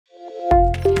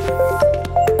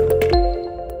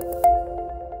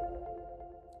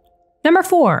Number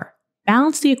 4,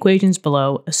 balance the equations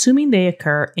below, assuming they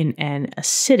occur in an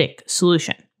acidic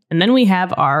solution. And then we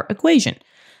have our equation.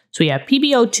 So we have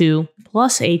PbO2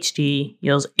 plus Hg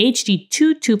yields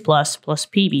Hg22 plus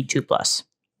Pb2 plus.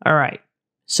 All right,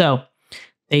 so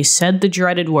they said the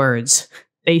dreaded words.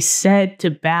 They said to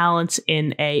balance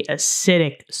in a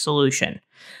acidic solution.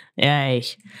 Yay.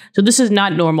 So this is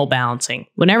not normal balancing.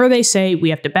 Whenever they say we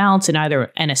have to balance in either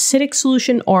an acidic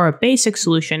solution or a basic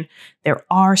solution, there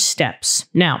are steps.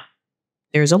 Now,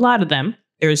 there's a lot of them.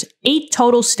 There's 8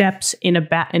 total steps in a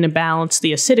balance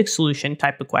the acidic solution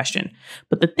type of question.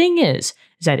 But the thing is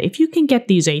that if you can get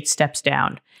these 8 steps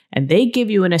down and they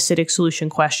give you an acidic solution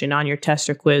question on your test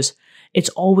or quiz, it's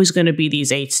always going to be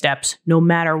these 8 steps no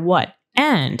matter what.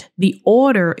 And the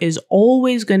order is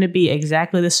always going to be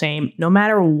exactly the same no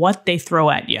matter what they throw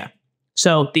at you.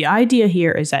 So the idea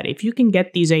here is that if you can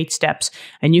get these 8 steps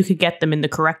and you could get them in the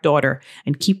correct order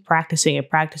and keep practicing and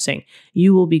practicing,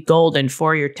 you will be golden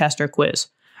for your test or quiz.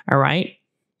 All right.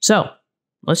 So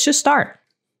let's just start.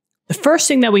 The first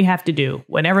thing that we have to do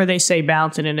whenever they say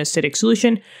balance in an acidic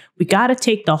solution, we got to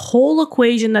take the whole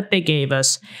equation that they gave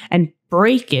us and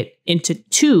break it into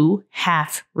 2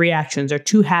 half reactions or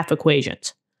 2 half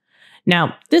equations.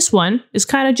 Now, this one is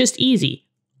kind of just easy.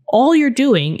 All you're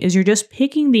doing is you're just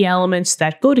picking the elements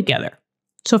that go together.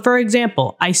 So for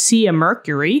example, I see a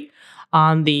mercury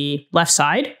on the left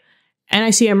side and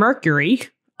I see a mercury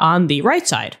on the right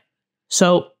side.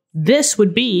 So this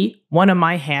would be one of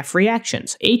my half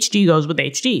reactions. Hg goes with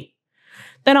Hg.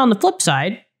 Then on the flip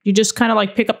side, you just kind of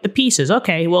like pick up the pieces.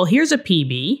 Okay, well, here's a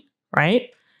Pb, right?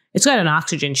 It's got an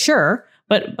oxygen, sure,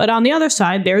 but on the other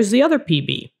side, there's the other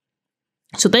Pb.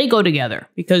 So they go together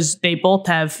because they both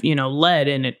have, lead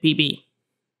in it, Pb.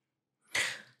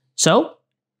 So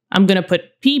I'm going to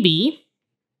put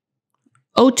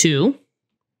PbO2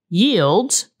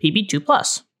 yields Pb2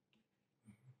 plus.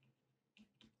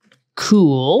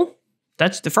 Cool.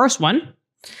 That's the first one.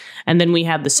 And then we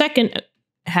have the second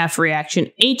half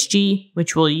reaction, Hg,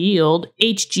 which will yield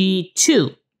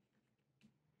Hg2.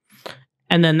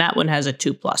 And then that one has a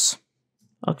 2 plus.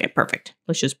 Okay, perfect.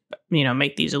 Let's just,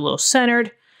 make these a little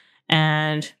centered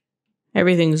and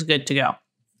everything's good to go.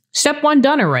 Step 1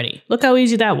 done already. Look how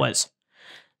easy that was.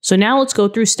 So now let's go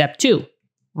through step 2.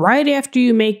 Right after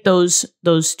you make those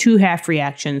 2 half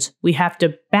reactions, we have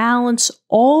to balance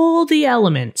all the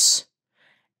elements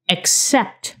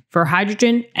except for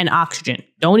hydrogen and oxygen.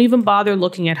 Don't even bother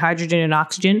looking at hydrogen and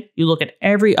oxygen. You look at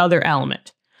every other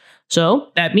element.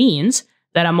 So that means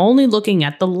that I'm only looking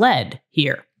at the lead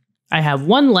here. I have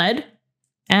 1 lead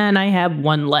and I have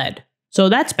 1 lead. So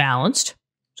that's balanced.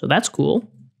 So that's cool.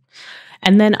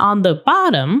 And then on the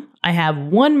bottom, I have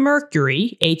 1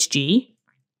 mercury, Hg,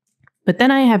 but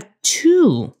then I have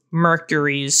 2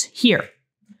 mercuries here.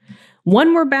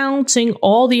 When we're balancing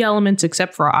all the elements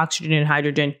except for oxygen and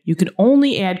hydrogen, you can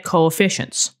only add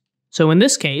coefficients. So in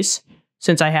this case,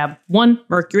 since I have 1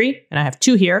 mercury and I have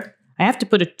 2 here, I have to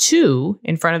put a 2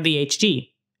 in front of the Hg.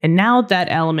 And now that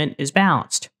element is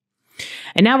balanced.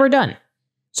 And now we're done.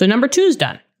 So number 2 is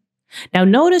done. Now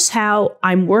notice how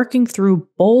I'm working through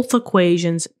both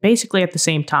equations basically at the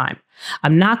same time.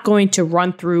 I'm not going to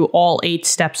run through all 8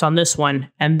 steps on this one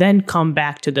and then come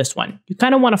back to this one. You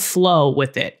kind of want to flow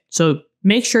with it. So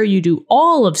make sure you do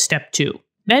all of step 2,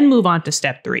 then move on to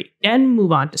step 3, then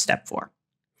move on to step 4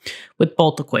 with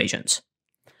both equations.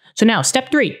 So now step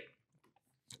 3.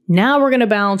 Now we're going to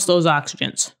balance those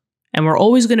oxygens. And we're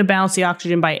always going to balance the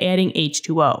oxygen by adding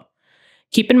H2O.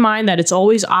 Keep in mind that it's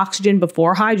always oxygen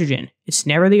before hydrogen. It's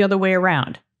never the other way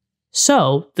around.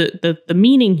 So the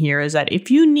meaning here is that if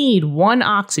you need 1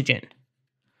 oxygen,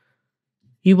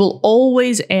 you will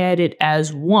always add it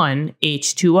as 1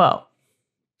 H2O.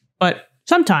 But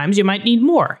sometimes you might need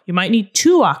more. You might need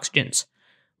 2 oxygens.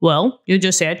 Well, you'll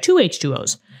just add 2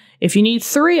 H2Os. If you need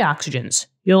 3 oxygens,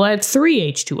 you'll add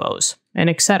 3 H2Os, and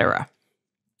etc.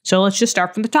 So let's just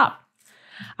start from the top.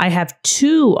 I have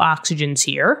 2 oxygens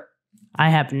here. I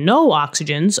have no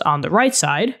oxygens on the right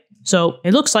side. So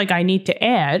it looks like I need to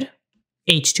add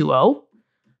H2O.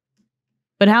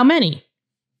 But how many?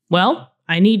 Well,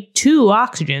 I need 2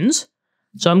 oxygens.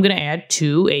 So I'm going to add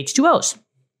 2 H2Os.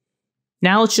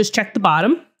 Now let's just check the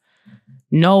bottom.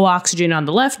 No oxygen on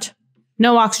the left,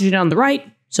 no oxygen on the right.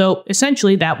 So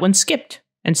essentially that one skipped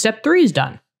and step 3 is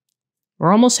done.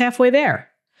 We're almost halfway there.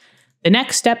 The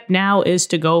next step now is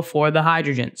to go for the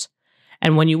hydrogens.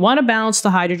 And when you want to balance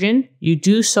the hydrogen, you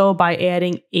do so by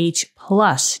adding H+.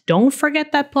 Don't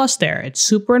forget that plus there. It's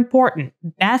super important.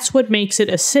 That's what makes it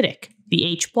acidic, the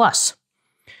H+.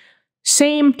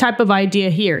 Same type of idea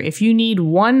here. If you need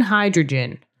 1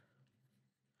 hydrogen,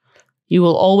 you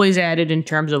will always add it in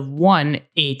terms of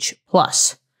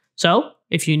 1H+. So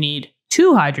if you need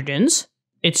 2 hydrogens,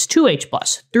 it's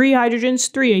 2H+, 3 hydrogens,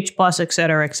 3H+,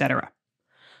 etc., etc.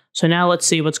 So now let's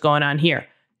see what's going on here.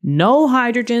 No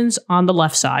hydrogens on the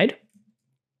left side.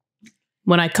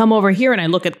 When I come over here and I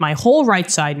look at my whole right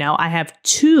side now, I have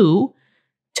 2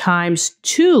 times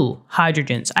 2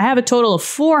 hydrogens. I have a total of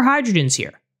 4 hydrogens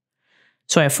here.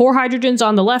 So I have 4 hydrogens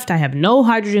on the left. I have no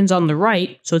hydrogens on the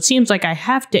right. So it seems like I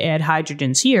have to add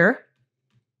hydrogens here.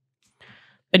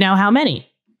 But now how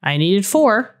many? I needed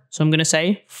 4. So I'm going to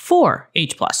say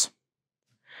 4H+.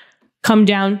 Come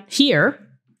down here.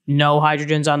 No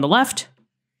hydrogens on the left.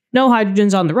 No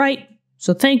hydrogens on the right.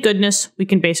 So thank goodness we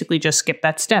can basically just skip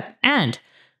that step. And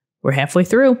we're halfway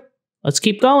through. Let's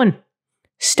keep going.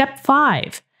 Step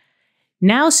 5.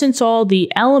 Now, since all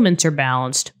the elements are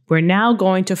balanced, we're now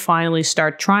going to finally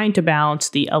start trying to balance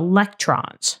the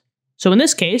electrons. So in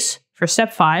this case, for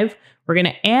step 5, we're going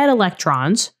to add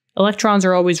electrons. Electrons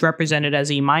are always represented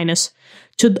as E-,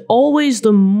 to always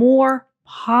the more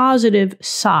positive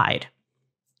side.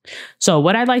 So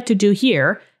what I'd like to do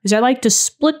here is I'd like to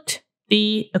split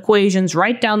the equations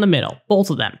right down the middle,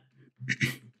 both of them.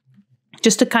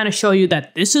 Just to kind of show you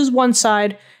that this is one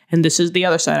side and this is the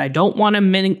other side. I don't want to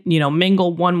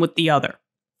mingle one with the other.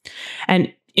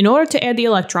 And in order to add the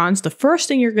electrons, the first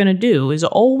thing you're going to do is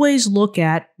always look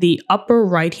at the upper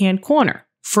right-hand corner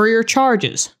for your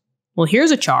charges. Well,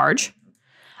 here's a charge.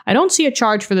 I don't see a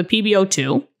charge for the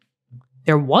PbO2.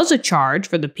 There was a charge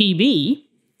for the Pb,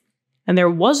 and there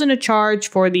wasn't a charge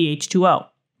for the H2O.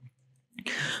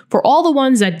 For all the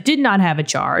ones that did not have a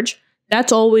charge,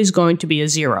 that's always going to be a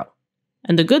 0.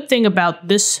 And the good thing about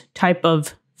this type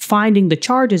of finding the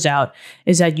charges out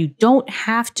is that you don't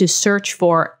have to search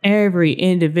for every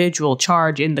individual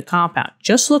charge in the compound.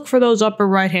 Just look for those upper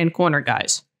right-hand corner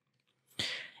guys.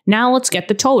 Now let's get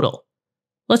the total.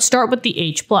 Let's start with the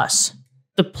H+.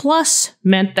 The plus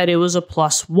meant that it was a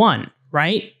 +1,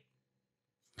 right?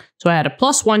 So I had a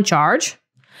 +1 charge,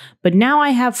 but now I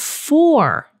have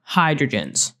 4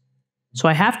 hydrogens. So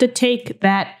I have to take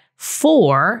that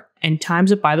 4 and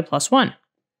times it by the +1.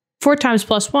 4 times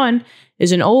 +1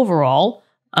 is an overall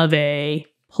of a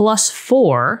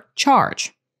 +4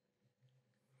 charge.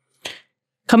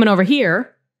 Coming over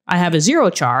here, I have a 0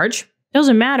 charge.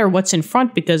 Doesn't matter what's in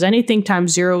front because anything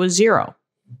times 0 is 0.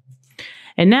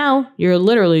 And now you're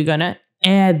literally going to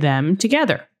add them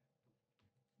together.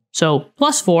 So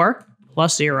 +4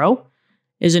 plus 0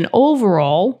 is an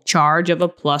overall charge of a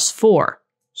 +4.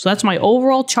 So that's my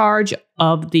overall charge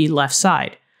of the left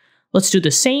side. Let's do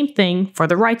the same thing for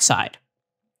the right side.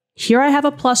 Here I have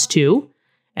a +2,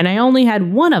 and I only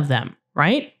had one of them,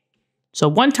 right? So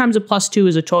 1 times a +2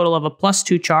 is a total of a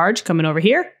 +2 charge coming over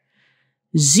here.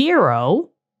 0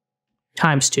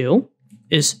 times 2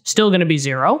 is still going to be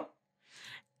 0.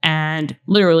 And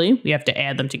literally, we have to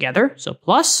add them together. So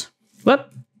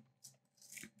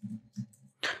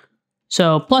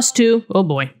So +2, oh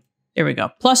boy, there we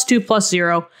go. +2 plus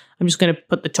 0, I'm just going to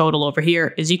put the total over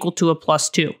here, is equal to a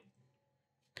 +2.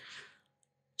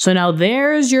 So now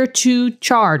there's your 2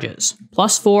 charges,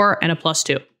 +4 and a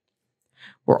 +2.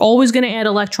 We're always going to add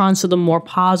electrons to the more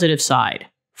positive side.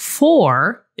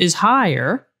 4 is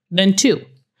higher than 2.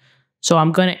 So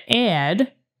I'm going to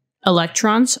add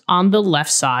electrons on the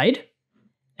left side.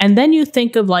 And then you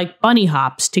think of like bunny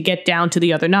hops to get down to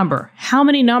the other number. How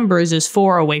many numbers is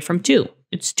 4 away from 2?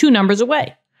 It's 2 numbers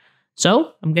away.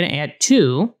 So I'm going to add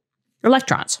 2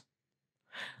 electrons.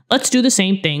 Let's do the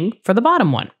same thing for the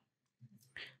bottom one.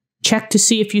 Check to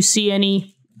see if you see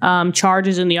any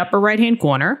charges in the upper right-hand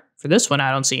corner. For this one,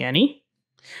 I don't see any.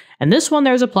 And this one,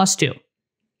 there's a +2.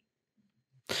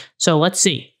 So let's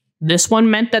see. This one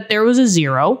meant that there was a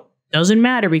 0. Doesn't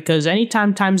matter because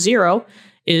anytime times 0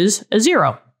 is a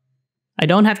 0. I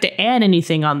don't have to add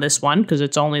anything on this one because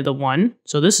it's only the 1.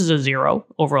 So this is a 0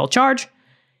 overall charge.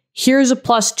 Here's a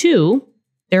 +2.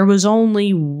 There was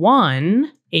only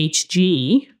 1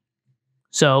 Hg.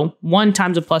 So 1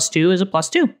 times a +2 is a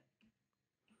 +2.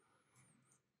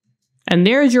 And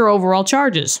there's your overall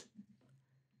charges.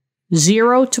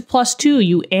 0 to +2,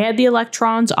 you add the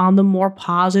electrons on the more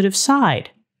positive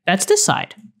side. That's this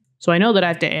side. So I know that I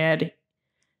have to add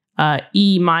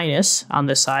E- on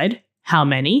this side. How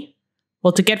many?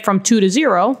 Well, to get from 2 to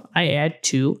 0, I add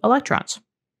 2 electrons.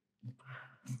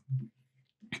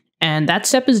 And that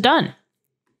step is done.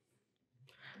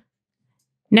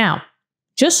 Now,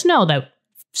 just know that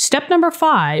step number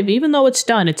 5, even though it's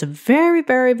done, it's a very,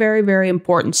 very, very, very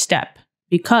important step.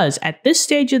 Because at this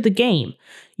stage of the game,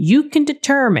 you can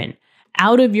determine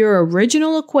out of your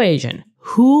original equation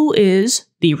who is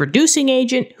the reducing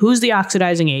agent, who's the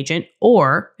oxidizing agent,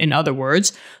 or in other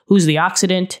words, who's the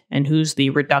oxidant and who's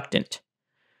the reductant.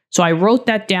 So I wrote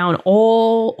that down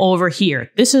all over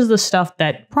here. This is the stuff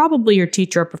that probably your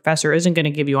teacher or professor isn't going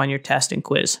to give you on your test and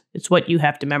quiz. It's what you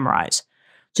have to memorize.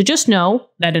 So just know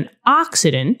that an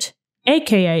oxidant,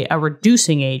 aka a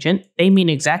reducing agent, they mean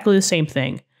exactly the same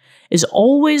thing, is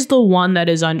always the one that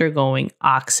is undergoing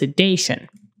oxidation.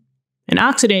 And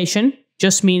oxidation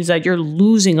just means that you're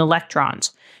losing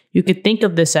electrons. You could think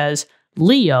of this as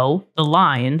Leo, the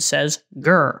lion, says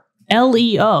grr.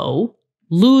 L-E-O,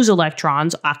 lose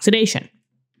electrons, oxidation.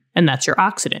 And that's your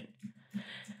oxidant.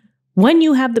 When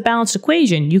you have the balanced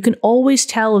equation, you can always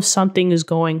tell if something is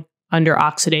going under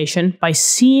oxidation by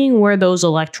seeing where those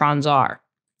electrons are.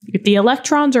 If the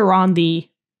electrons are on the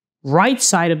right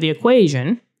side of the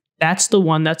equation, that's the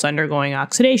one that's undergoing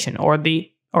oxidation or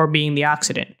being the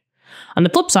oxidant. On the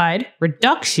flip side,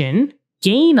 reduction,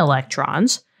 gain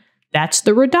electrons, that's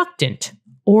the reductant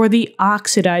or the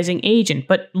oxidizing agent.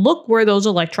 But look where those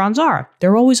electrons are.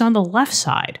 They're always on the left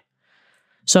side.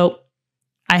 So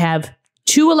I have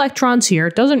 2 electrons here.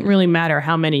 It doesn't really matter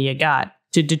how many you got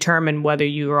to determine whether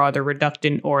you are the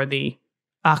reductant or the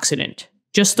oxidant,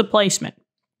 just the placement.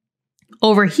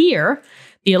 Over here,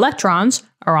 the electrons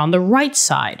are on the right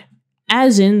side,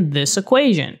 as in this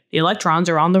equation. The electrons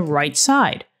are on the right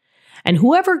side. And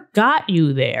whoever got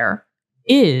you there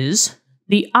is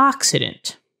the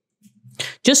oxidant.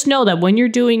 Just know that when you're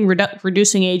doing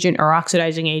reducing agent or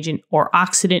oxidizing agent or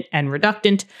oxidant and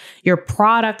reductant, your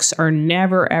products are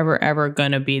never, ever, ever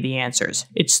going to be the answers.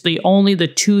 It's only the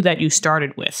 2 that you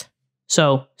started with.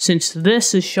 So since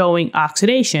this is showing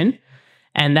oxidation,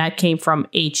 and that came from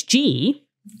Hg,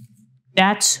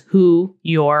 that's who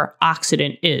your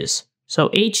oxidant is. So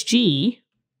Hg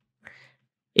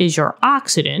is your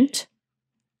oxidant.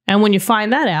 And when you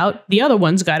find that out, the other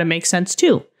one's got to make sense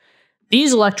too.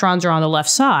 These electrons are on the left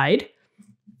side,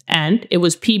 and it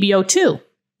was PbO2.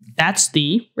 That's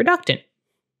the reductant.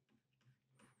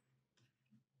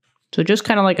 So just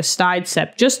kind of like a side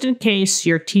step, just in case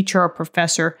your teacher or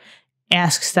professor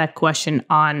asks that question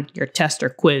on your test or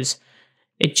quiz.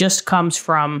 It just comes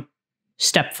from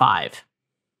step 5.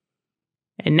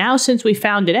 And now since we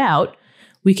found it out,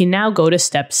 we can now go to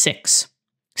step 6.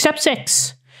 Step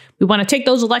 6, we want to take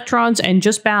those electrons and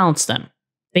just balance them.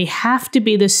 They have to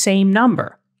be the same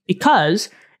number because,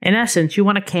 in essence, you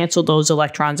want to cancel those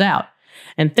electrons out.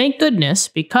 And thank goodness,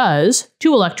 because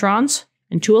 2 electrons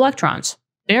and 2 electrons,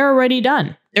 they're already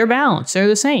done. They're balanced. They're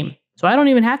the same. So I don't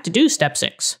even have to do step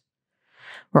 6.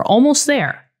 We're almost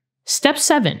there. Step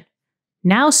 7.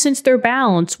 Now, since they're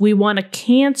balanced, we want to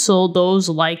cancel those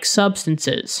like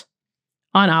substances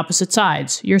on opposite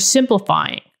sides. You're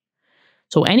simplifying.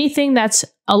 So anything that's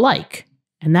alike,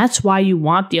 and that's why you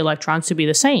want the electrons to be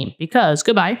the same, because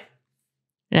goodbye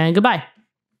and goodbye.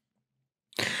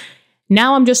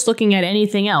 Now I'm just looking at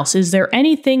anything else. Is there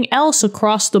anything else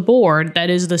across the board that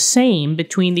is the same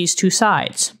between these 2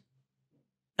 sides?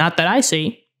 Not that I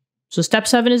see. So step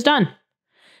 7 is done.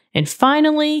 And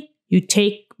finally, you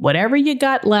take whatever you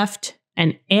got left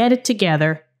and add it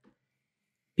together,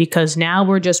 because now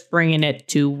we're just bringing it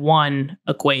to one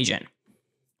equation,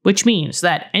 which means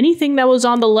that anything that was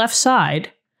on the left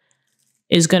side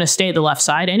is going to stay the left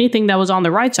side. Anything that was on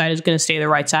the right side is going to stay the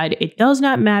right side. It does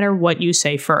not matter what you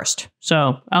say first.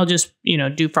 So I'll just,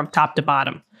 do from top to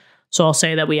bottom. So I'll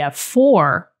say that we have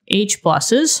 4 H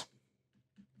pluses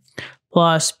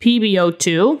plus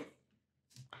PbO2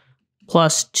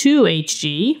 plus 2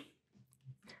 Hg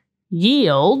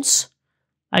yields,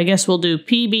 I guess we'll do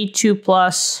Pb2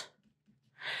 plus,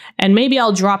 and maybe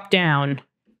I'll drop down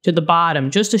to the bottom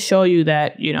just to show you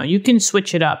that, you can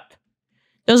switch it up.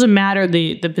 Doesn't matter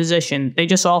the position. They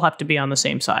just all have to be on the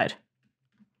same side.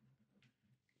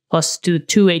 Plus to the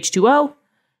 2H2O,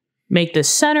 make this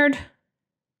centered,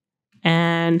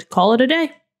 and call it a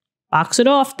day. Box it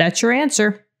off. That's your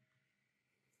answer.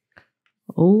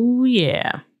 Oh,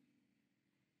 yeah.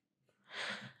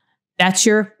 That's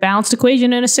your balanced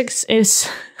equation in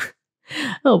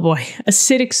oh boy,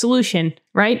 acidic solution,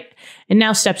 right? And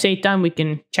now steps 8 done, we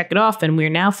can check it off, and we're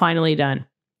now finally done.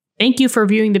 Thank you for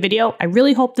viewing the video. I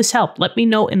really hope this helped. Let me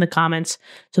know in the comments,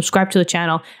 subscribe to the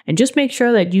channel, and just make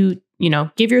sure that you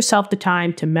give yourself the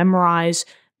time to memorize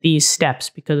these steps,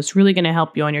 because it's really going to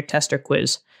help you on your test or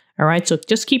quiz. All right, so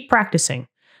just keep practicing.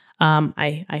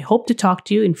 I hope to talk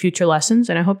to you in future lessons,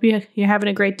 and I hope you're having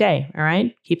a great day. All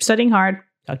right, keep studying hard.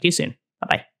 Talk to you soon.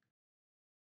 Bye-bye.